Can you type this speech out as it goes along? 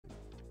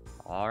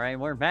Alright,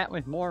 we're back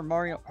with more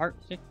Mario Kart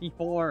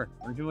 64.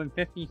 We're doing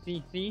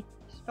 50cc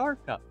Star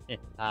Cup this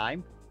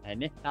time.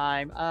 And this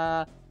time,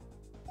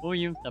 we'll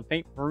use the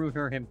big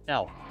bruiser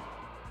himself.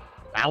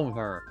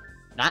 Bowser.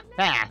 Not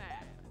fast.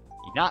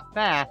 He's not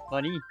fast,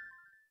 but he's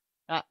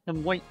got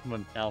some weight to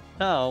himself.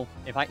 So,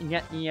 if I can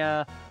get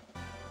the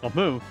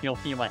boost, you'll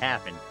see what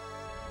happens.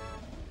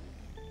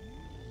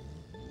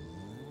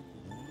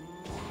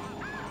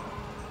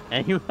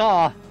 As you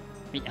saw,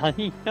 because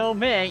he's so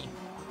big,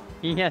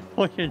 he just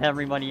pushes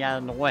everybody out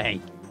of the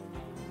way.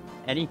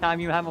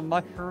 Anytime you have a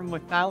mushroom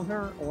with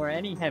Bowser, or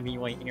any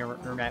heavyweight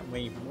character that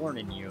weighs more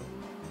than you,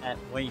 that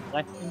weighs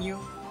less than you,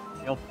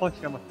 you'll push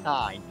them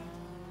aside.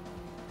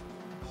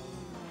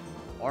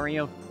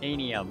 Mario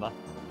Stadium.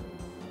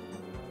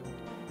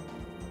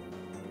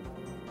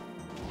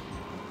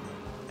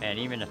 And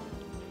even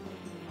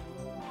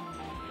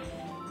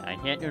I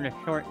can't do the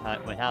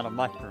shortcut without a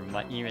mushroom,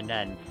 but even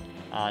then,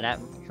 that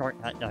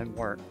shortcut doesn't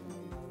work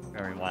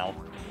very well.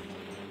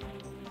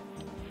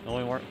 It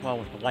only works well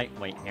with the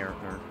lightweight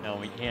character, so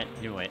we can't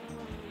do it.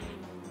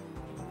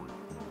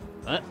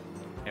 There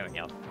we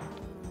go.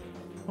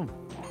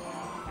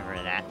 Get rid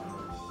of that.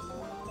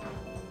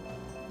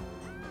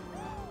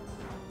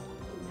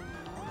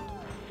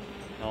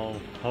 So,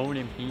 Toad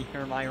and Peach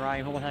are my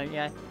rivals, I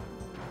guess.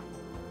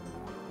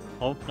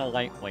 Both the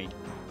lightweight.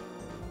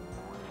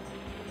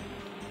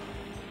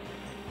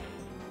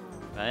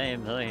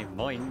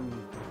 Boing,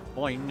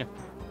 boing.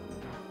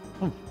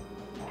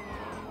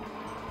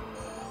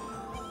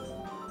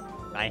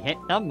 I hit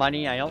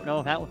somebody, I don't know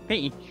if that was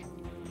Peach.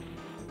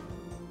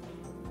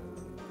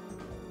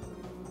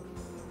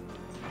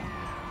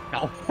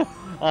 No.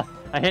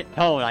 I hit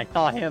Toad, I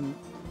saw him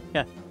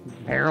just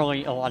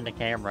barely on the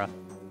camera.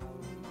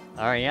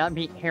 Alright, you gotta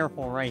be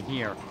careful right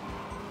here.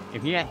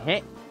 If you get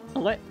hit,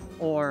 flip,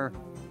 or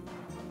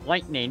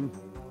lightning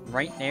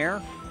right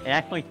there, it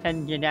actually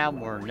sends you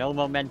downward, no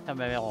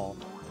momentum at all.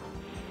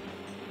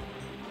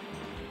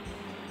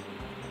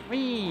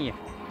 Whee!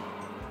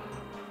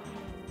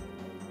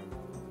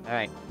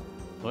 Alright.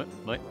 Wait.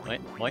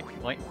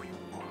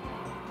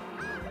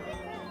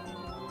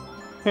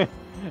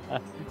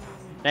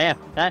 Damn,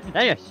 that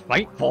is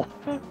spiteful.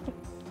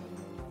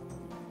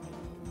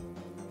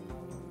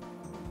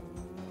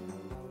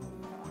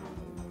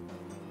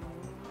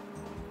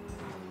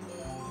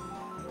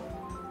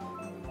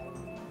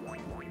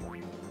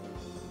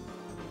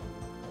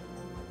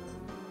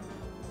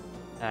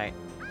 Alright.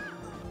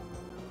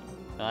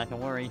 Don't have to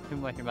worry too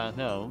much about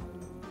those.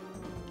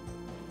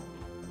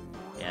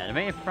 Yeah, the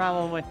biggest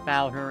problem with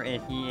Bowser is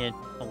he is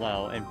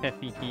slow, and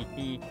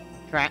 50cc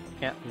tracks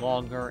get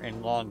longer and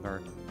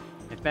longer.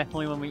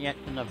 Especially when we get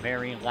to the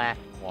very last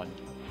one.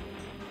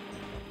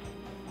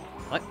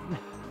 What?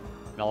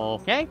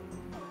 Okay.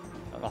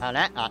 Don't know how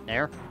that got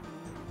there.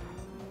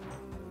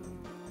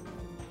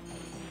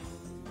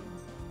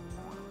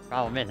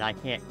 Problem is, I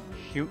can't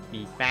shoot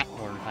these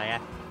backwards, I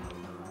have.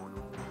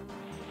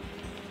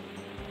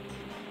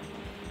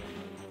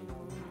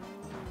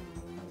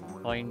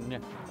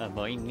 Boing,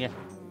 boing.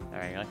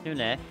 Alright, let's do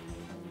this.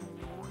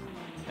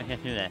 Let's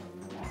just do this.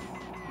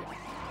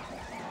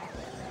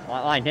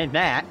 Well, I did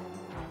that.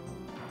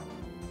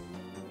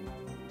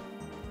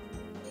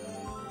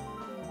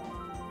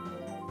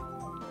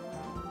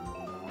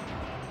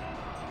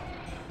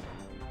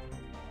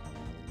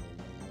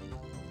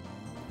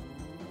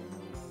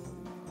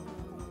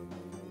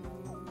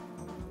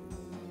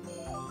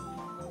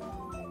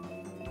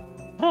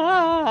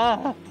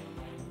 Ah!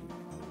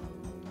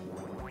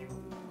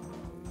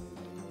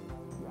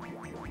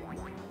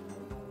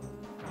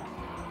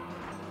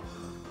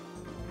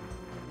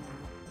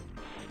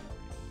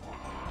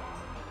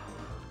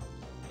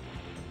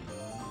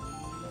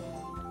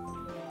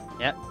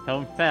 Yep,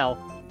 Toad fell.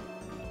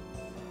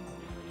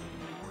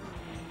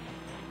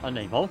 Oh,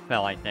 they both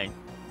fell, I think.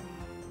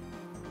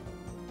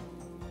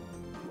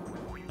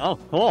 Oh,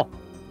 cool!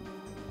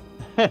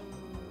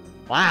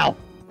 Wow!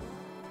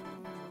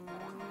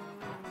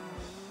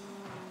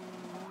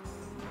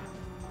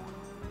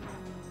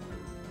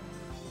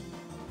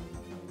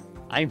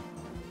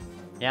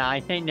 Yeah,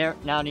 I think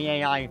now the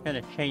AI is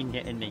gonna change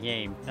it in the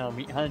game, so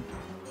because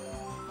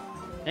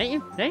they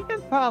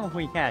can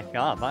probably catch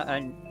up, but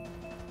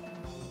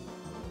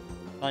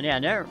yeah,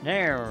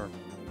 they're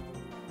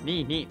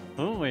knee-deep.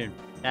 Who is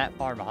that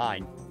far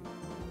behind?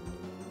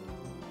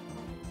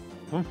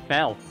 Who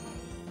fell?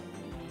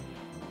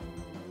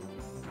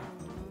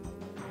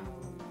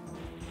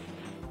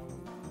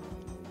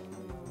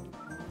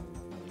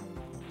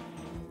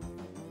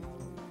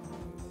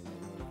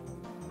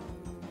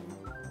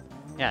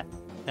 Yeah,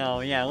 so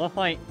yeah, it looks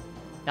like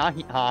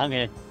Donkey Kong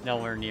is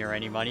nowhere near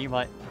anybody,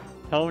 but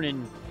Toad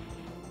and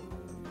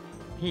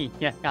Peach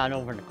just got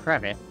over the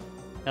crevice.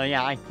 So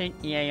yeah, I think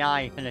the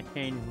AI is gonna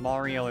change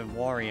Mario and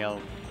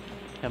Wario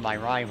to my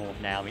rivals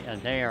now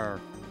because they are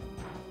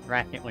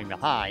drastically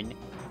behind.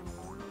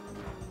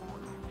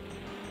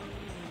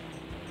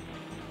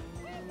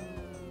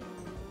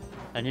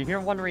 And if you're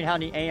wondering how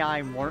the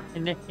AI works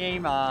in this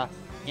game,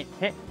 it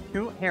hits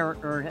shoot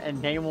characters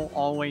and they will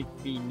always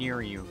be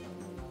near you.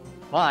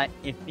 But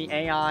if the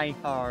AIs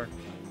are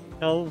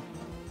so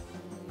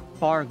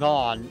far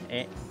gone,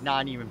 it's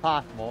not even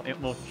possible,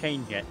 it will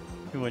change it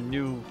to a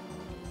new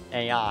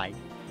AI.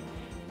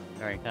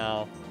 There we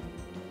go.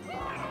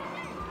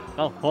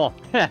 Oh, cool.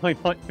 We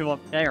put 2 up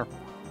there.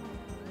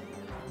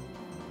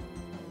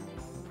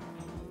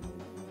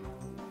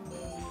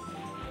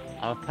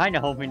 I was kind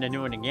of hoping to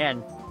do it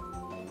again.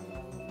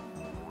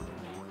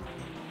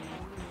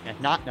 If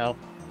not, though.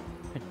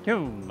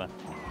 Tomb.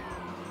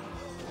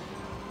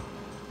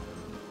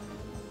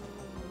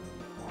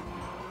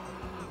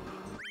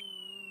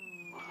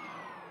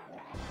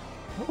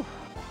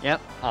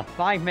 Yep, a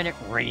 5-minute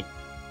race.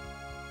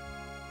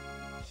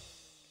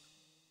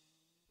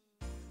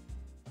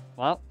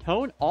 Well,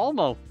 Toad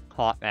almost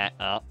caught that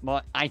up,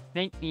 but I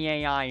think the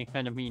AI is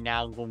going to be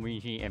now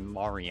Luigi and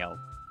Mario.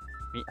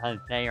 Because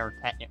they are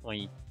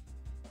technically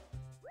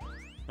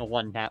the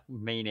one that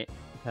made it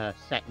to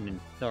 2nd and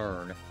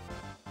 3rd.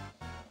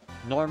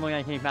 Normally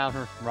I think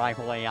Bowser's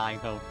rival AI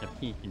goes to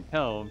Peach and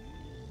Toad.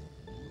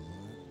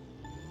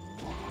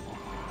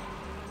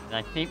 And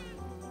I think...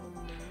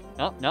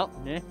 Oh, no,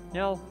 it's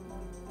still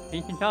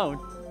Peach and Toad.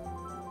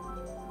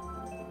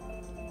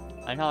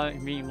 I thought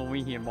it'd be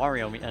Luigi and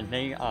Mario because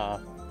they,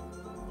 got...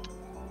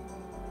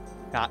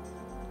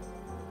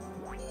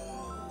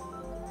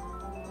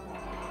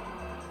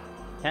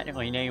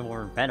 Technically, they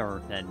were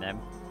better than them.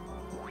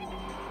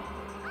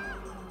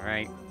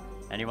 Alright.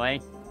 Anyway,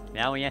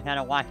 now we just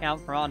gotta watch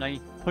out for all the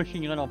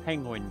pushy little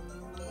penguins.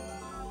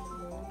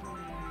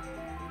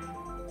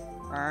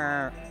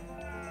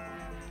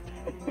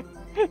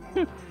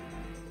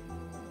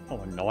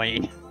 So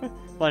annoying.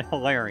 But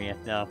hilarious,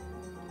 though.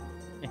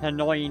 It's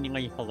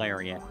annoyingly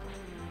hilarious.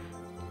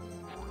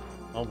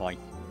 Oh boy.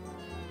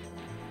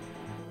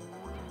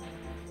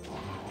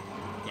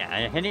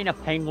 Yeah, hitting a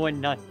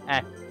penguin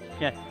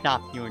just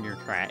stops you in your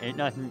track. It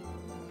doesn't...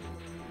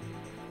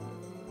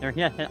 There's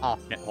just an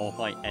obstacle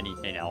like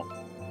anything else.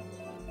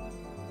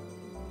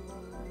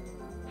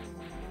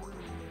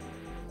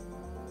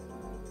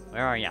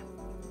 Where are ya?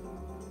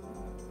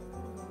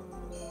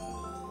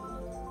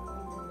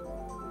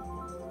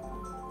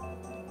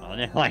 Oh,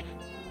 this way.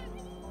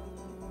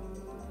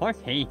 Poor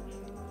Peach.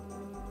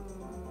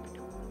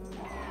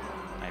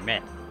 I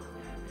missed.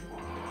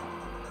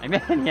 I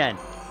missed again.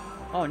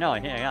 Oh no, I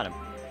think I got him.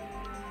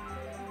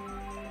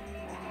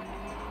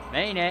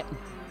 Made it.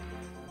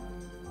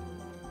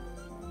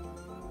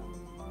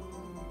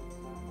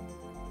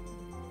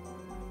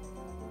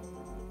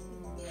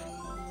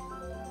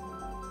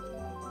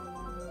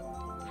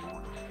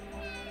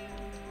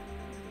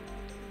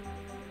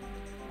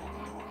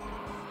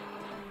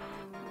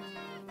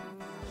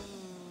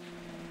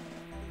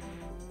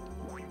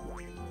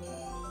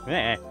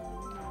 Yeah.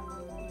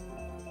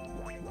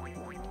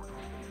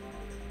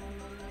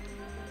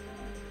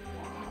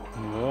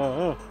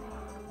 Whoa.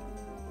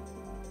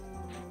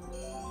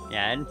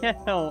 Yeah, and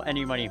just so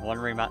anybody's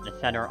wondering about the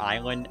center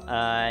island,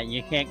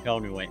 you can't go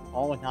to it.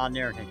 All that's on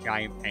there is a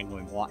giant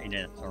penguin walking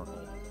in a circle.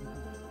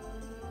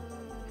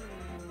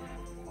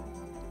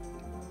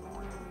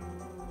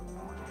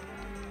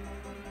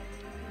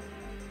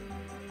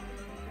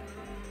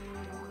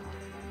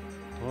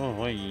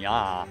 Oh,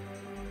 yeah.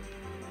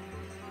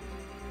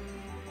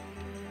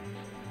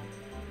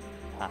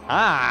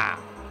 Aha!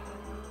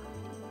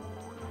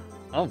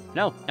 Oh,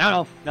 no, no,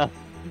 no, no.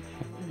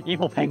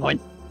 Evil penguin.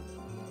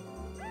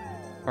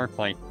 First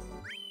place.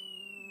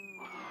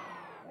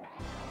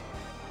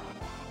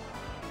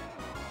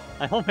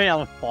 I hope I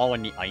don't fall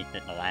in the ice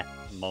at the last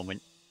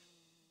moment.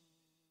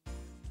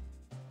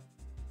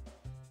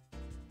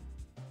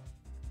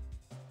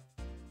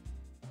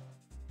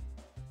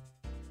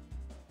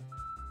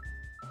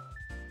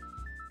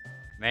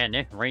 Man,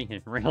 this race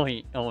is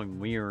really going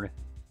weird.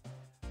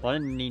 One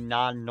of the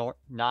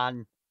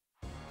non-Beanie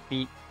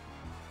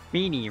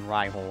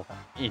rival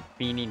is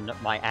beating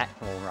my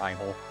actual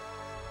rival.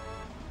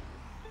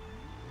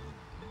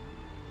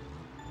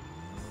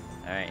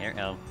 Alright, here we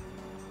go.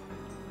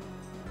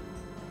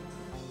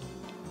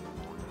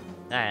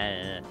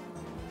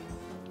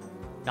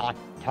 God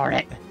darn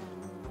it!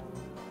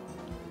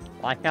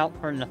 Watch out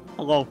for the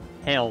slope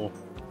hill.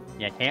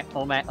 You can't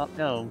go back up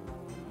those.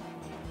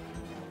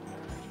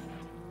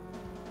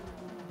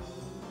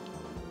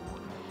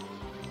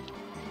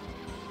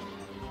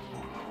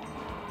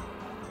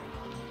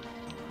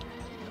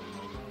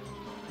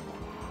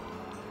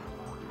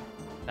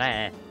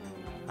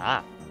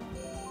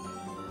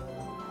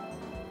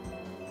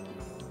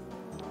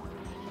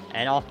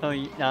 And also,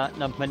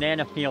 the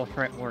banana peel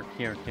trick works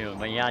here too,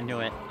 but you gotta do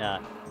it,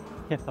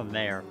 tip them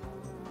there.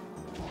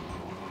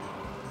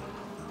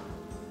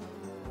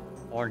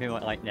 Or do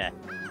it like that.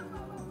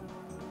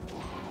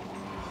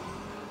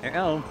 There you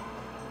go.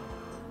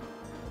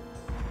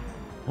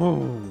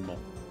 Boom.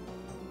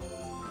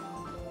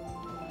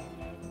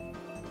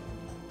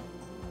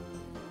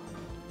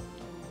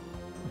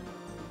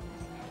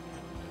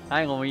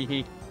 Hi,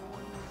 Luigi.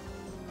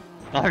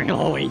 Sorry,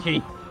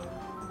 Luigi.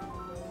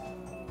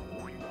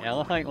 Yep. It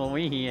looks like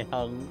Luigi is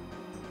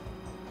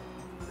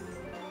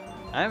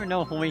I don't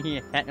know if Luigi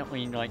is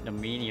technically like the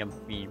medium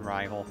speed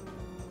rival.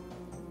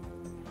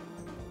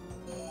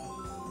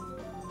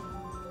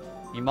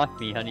 He must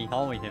be, because he's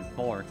always in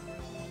fourth.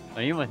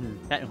 But he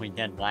wasn't technically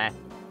dead last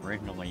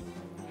originally.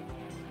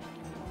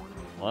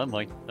 Oh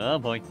boy, oh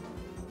boy.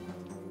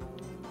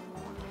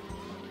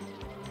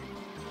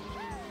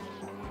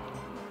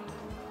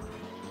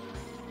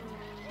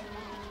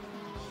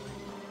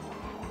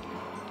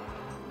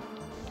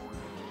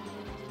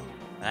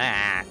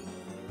 Ah!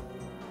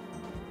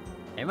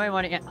 Anybody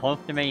want to get close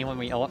to me when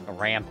we go up the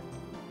ramp?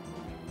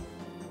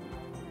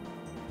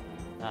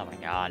 Oh my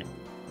god.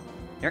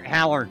 You're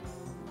Howard!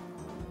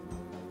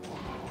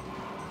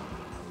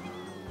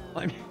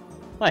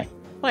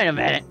 Wait a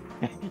minute!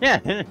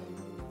 Yeah!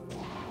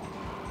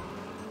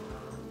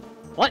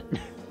 What?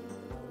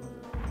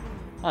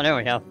 Oh, there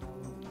we go.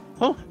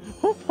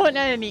 Who put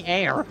that in the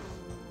air?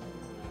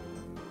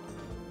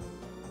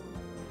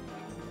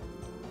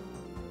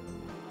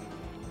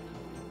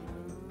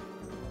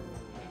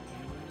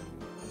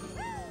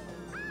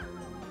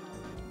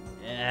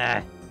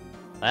 Yeah.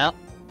 Well,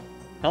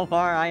 so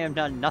far I have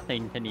done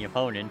nothing to the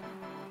opponent.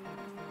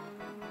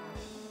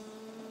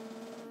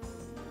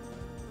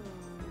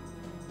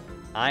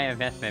 I have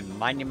just been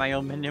minding my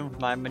own business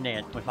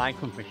with my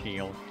Koopa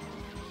shield.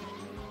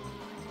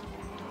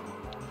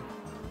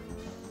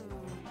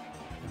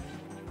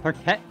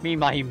 Protect me,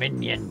 my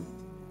minion,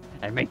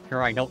 and make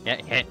sure I don't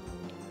get hit.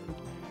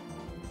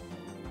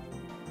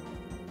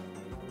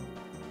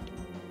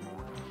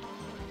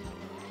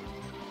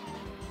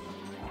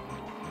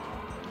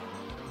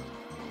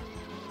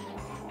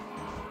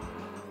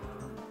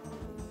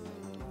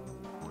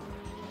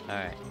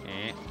 Alright,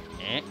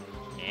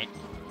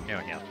 there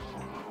we go.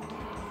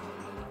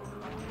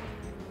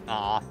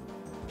 Aw.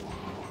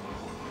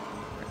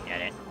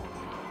 Forget it.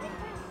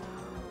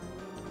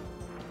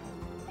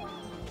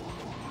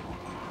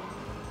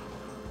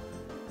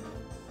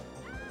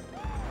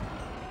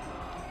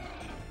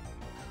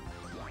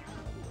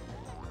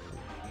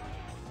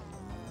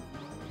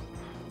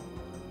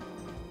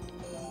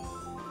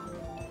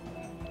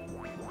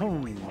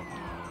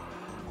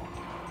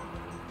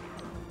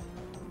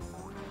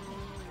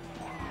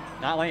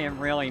 Not like it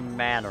really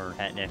matters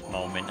at this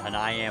moment, and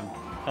I am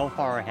so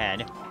far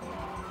ahead.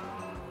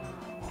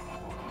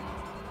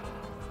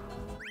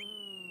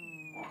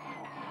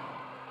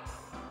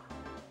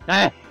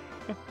 Ah!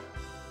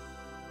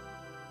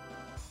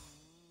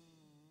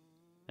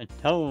 A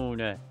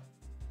Toad.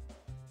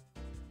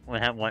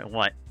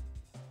 What?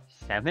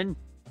 7?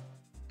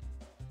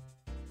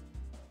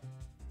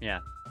 Yeah.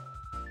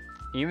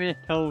 Even if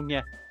Toad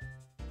gets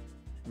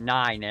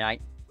 9 and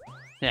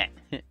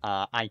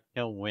I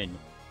still win.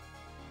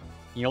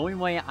 The only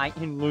way I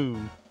can lose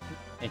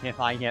is if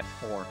I get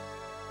 4.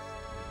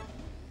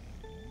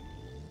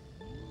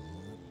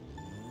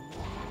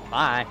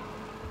 Bye.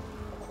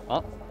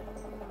 Oh.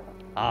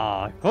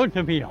 Good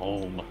to be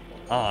home.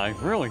 I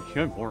really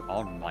should work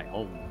on my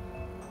home.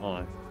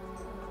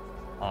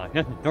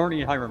 Just as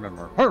dirty as I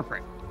remember.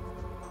 Perfect!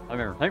 I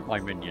better take my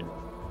minion.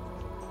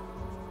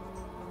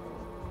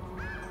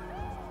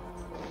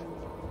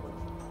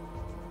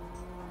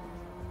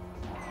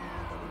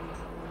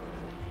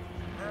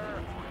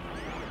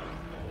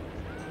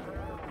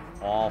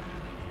 Oh.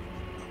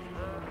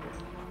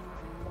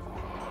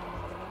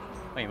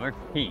 Wait, where's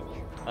Peach?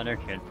 Oh, there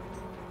she is.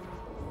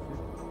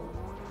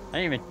 I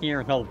didn't even see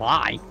her go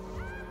by.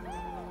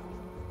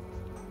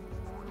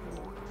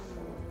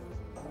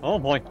 Oh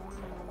boy.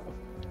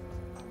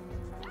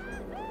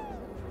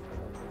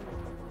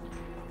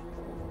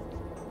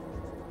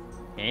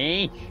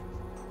 Peach.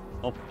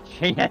 Oh,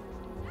 shit.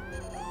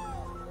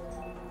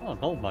 Oh,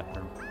 gold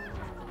mushroom.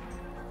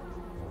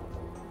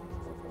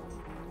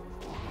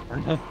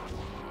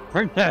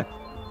 Princess!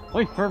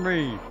 Wait for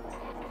me!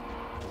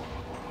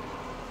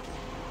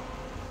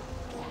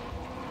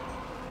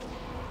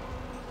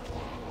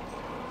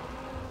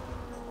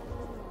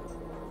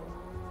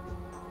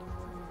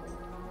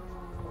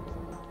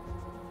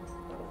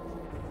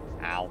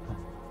 Ow.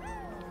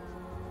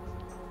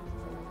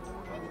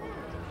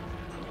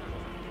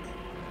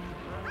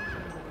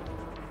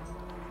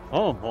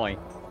 Oh boy.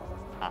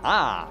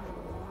 Aha!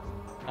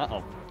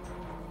 Uh-oh.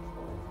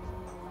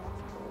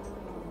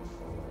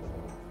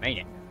 Made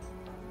it.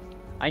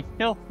 I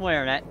still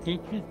swear that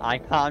Peach's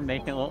icon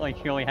makes it look like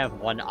she only has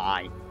one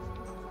eye.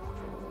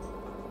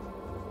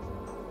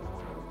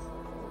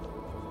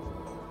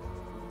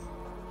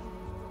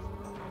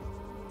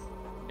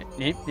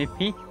 If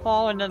Peach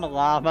fall into the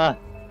lava,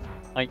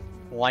 like,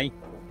 twice,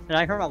 then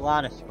I heard a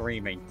lot of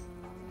screaming.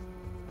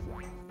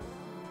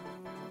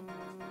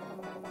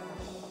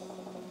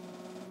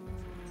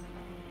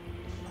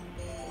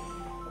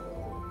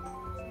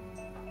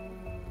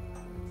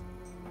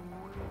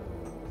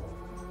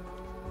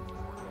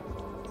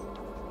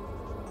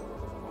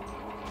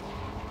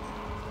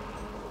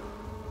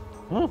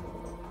 Whew.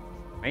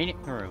 Made it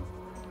through.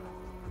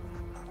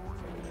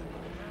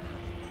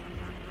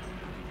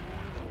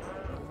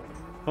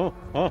 Oh,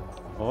 oh,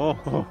 oh,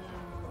 oh,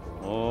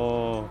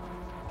 Oh.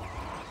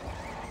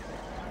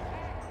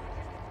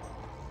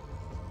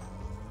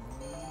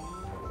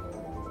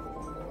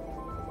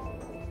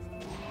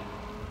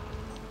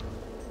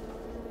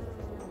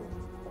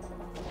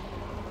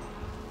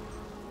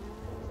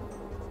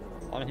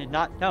 Well, if it's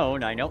not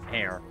Toad, I don't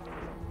care.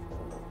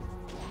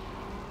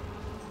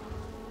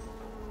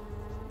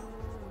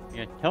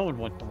 Yeah, Toad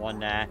was the one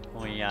that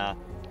actually,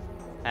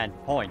 had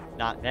points,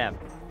 not them.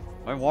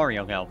 Where'd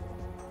Wario go?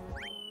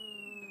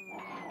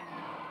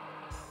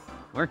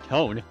 Where's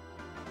Toad?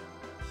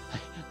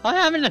 What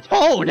happened to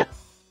Toad?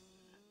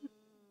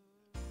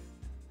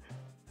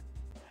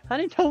 How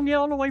did Toad get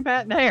all the way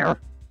back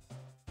there?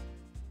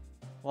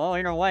 Well,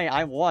 either way,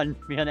 I won,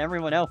 because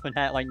everyone else was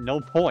at, like, no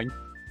points.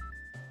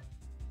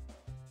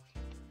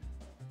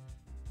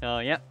 So,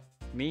 yep.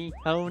 Me,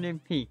 Toad,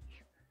 and Peach.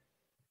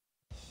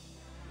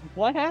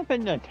 What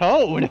happened to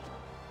Toad?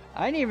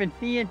 I didn't even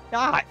see his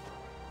dot.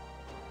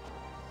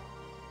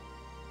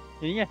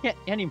 Did he get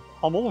any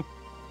pummeled?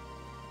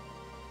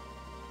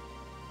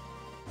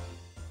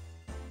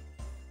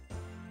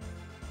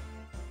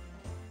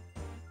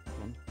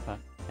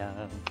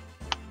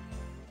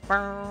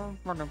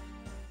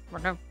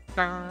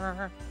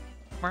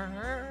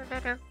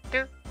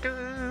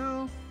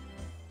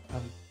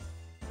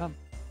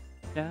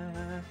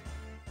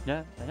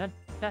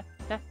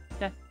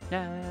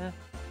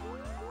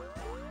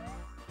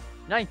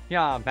 Nice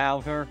job,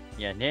 Bowser.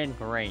 You did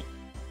great.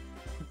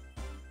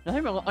 Doesn't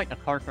even look like the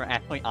carts are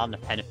actually on the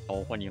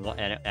pedestal when you look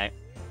at it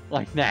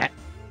like that.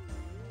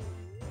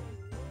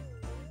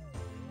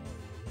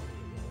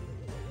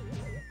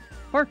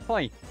 First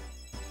place.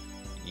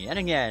 Yet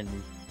again.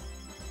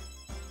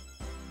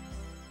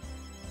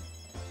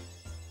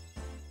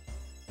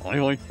 I'd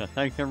like to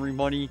thank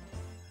everybody,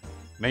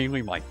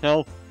 mainly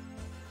myself,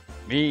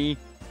 me,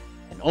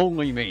 and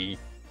only me,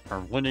 for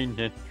winning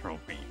this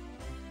trophy.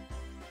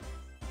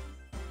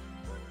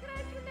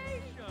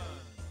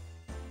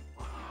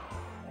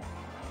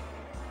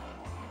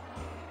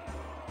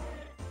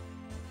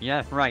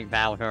 Yes, right,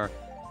 Bowser.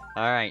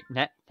 Alright,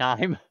 next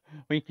time,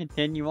 we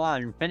continue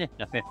on and finish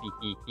the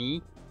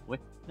 50cc with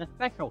the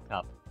Special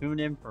Cup. Tune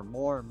in for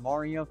more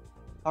Mario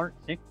Kart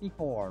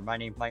 64. My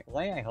name's Mike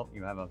Lay. I hope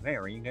you have a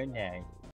very good day.